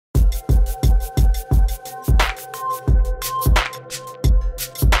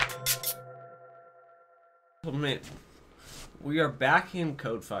man, we are back in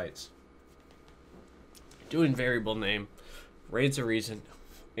CodeFights, doing variable name, raids a reason,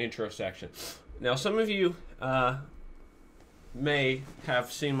 intro section. Now, some of you may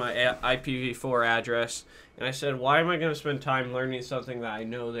have seen my IPv4 address, and I said, why am I going to spend time learning something that I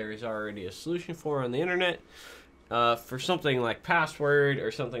know there is already a solution for on the internet? For something like password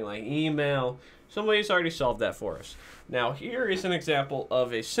or something like email, somebody's already solved that for us. Now, here is an example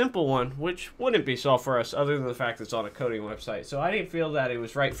of a simple one which wouldn't be solved for us other than the fact it's on a coding website. So I didn't feel that it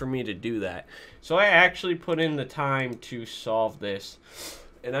was right for me to do that. So I actually put in the time to solve this.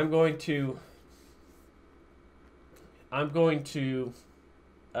 And I'm going to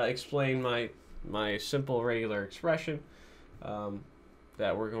explain my simple regular expression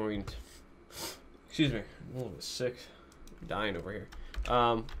that we're going to, excuse me, I'm a little bit sick, I'm dying over here.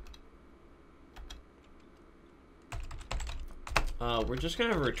 We're just going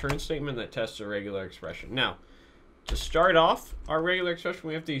to have a return statement that tests a regular expression. Now, to start off our regular expression,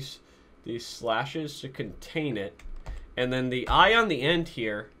 we have these slashes to contain it. And then the I on the end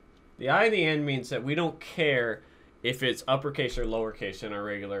here, the I on the end means that we don't care if it's uppercase or lowercase in our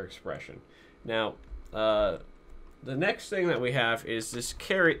regular expression. Now, the next thing that we have is this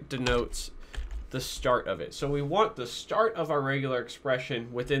caret denotes the start of it. So we want the start of our regular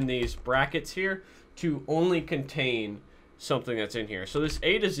expression within these brackets here to only contain something that's in here. So this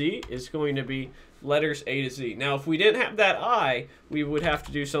A to Z is going to be letters A to Z. Now, if we didn't have that I, we would have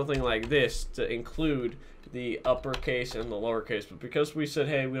to do something like this to include the uppercase and the lowercase. But because we said,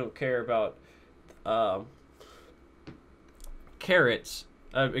 hey, we don't care about carets,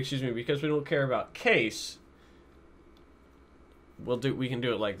 because we don't care about case, we can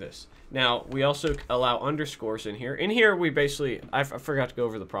do it like this. Now, we also allow underscores in here. In here, we basically, I forgot to go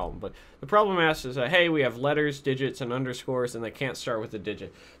over the problem, but the problem asks is that, hey, we have letters, digits, and underscores, and they can't start with a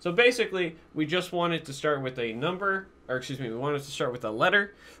digit. So basically, we just wanted to start with a number, or excuse me, we wanted to start with a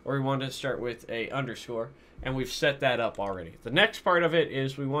letter, or we wanted to start with a underscore, and we've set that up already. The next part of it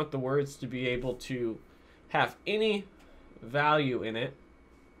is we want the words to be able to have any value in it.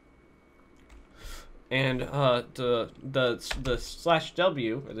 And the slash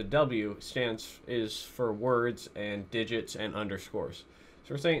W, or the W, is for words and digits and underscores.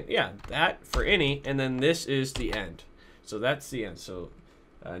 So we're saying, yeah, that for any, and then this is the end. So that's the end. So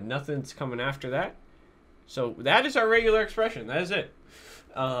nothing's coming after that. So that is our regular expression. That is it.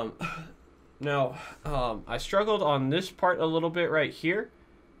 Now, I struggled on this part a little bit right here,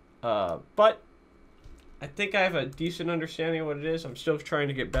 but I think I have a decent understanding of what it is. I'm still trying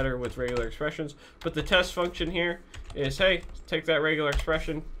to get better with regular expressions. But the test function here is, hey, take that regular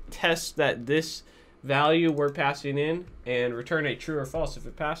expression, test that this value we're passing in, and return a true or false if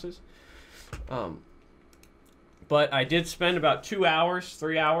it passes. But I did spend about 2 hours,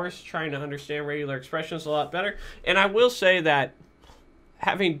 3 hours trying to understand regular expressions a lot better. And I will say that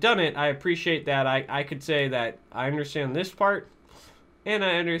having done it, I appreciate that I could say that I understand this part, and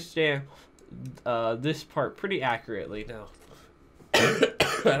I understand this part pretty accurately now.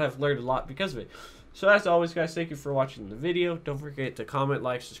 And I've learned a lot because of it. So as always, guys, thank you for watching the video. Don't forget to comment,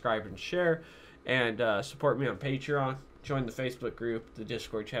 like, subscribe, and share. And support me on Patreon. Join the Facebook group, the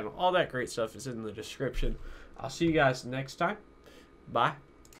Discord channel. All that great stuff is in the description. I'll see you guys next time. Bye.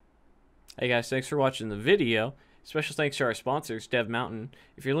 Hey guys, thanks for watching the video. Special thanks to our sponsors, Dev Mountain.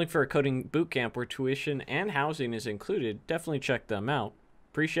 If you're looking for a coding bootcamp where tuition and housing is included, definitely check them out.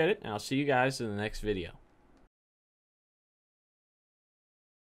 Appreciate it, and I'll see you guys in the next video.